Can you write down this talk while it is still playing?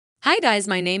Hi guys,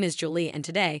 my name is Julie and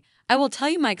today I will tell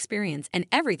you my experience and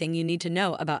everything you need to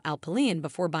know about Alpilean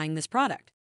before buying this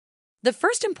product. The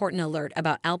first important alert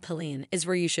about Alpilean is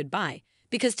where you should buy,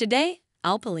 because today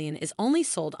Alpilean is only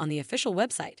sold on the official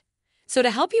website. So to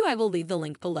help you, I will leave the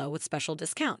link below with special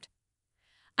discount.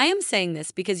 I am saying this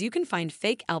because you can find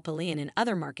fake Alpilean in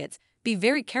other markets. Be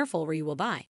very careful where you will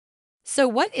buy. So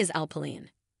what is Alpilean?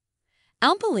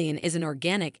 Alpilean is an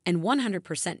organic and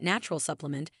 100% natural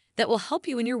supplement that will help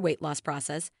you in your weight loss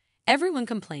process. Everyone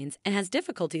complains and has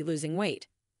difficulty losing weight.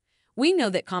 We know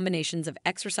that combinations of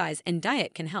exercise and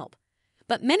diet can help,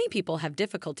 but many people have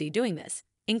difficulty doing this,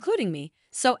 including me,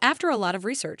 so after a lot of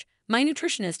research, my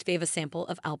nutritionist gave a sample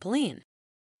of Alpilean.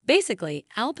 Basically,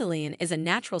 Alpilean is a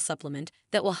natural supplement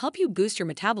that will help you boost your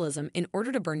metabolism in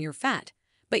order to burn your fat,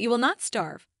 but you will not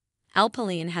starve.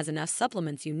 Alpilean has enough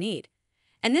supplements you need.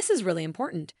 And this is really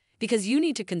important because you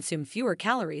need to consume fewer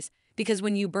calories, because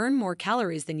when you burn more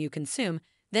calories than you consume,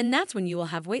 then that's when you will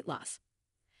have weight loss.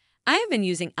 I have been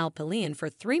using Alpilean for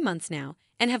 3 months now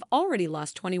and have already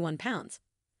lost 21 pounds.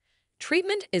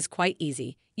 Treatment is quite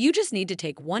easy. You just need to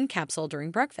take 1 capsule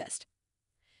during breakfast.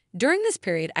 During this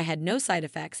period, I had no side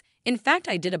effects. In fact,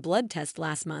 I did a blood test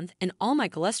last month and all my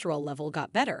cholesterol level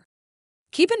got better.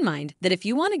 Keep in mind that if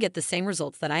you want to get the same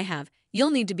results that I have,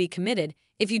 you'll need to be committed.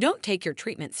 If you don't take your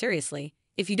treatment seriously,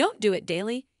 if you don't do it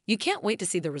daily, you can't wait to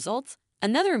see the results.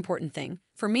 Another important thing,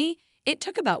 for me, it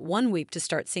took about 1 week to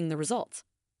start seeing the results.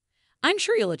 I'm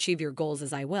sure you'll achieve your goals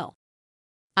as I will.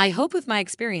 I hope with my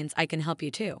experience I can help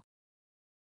you too.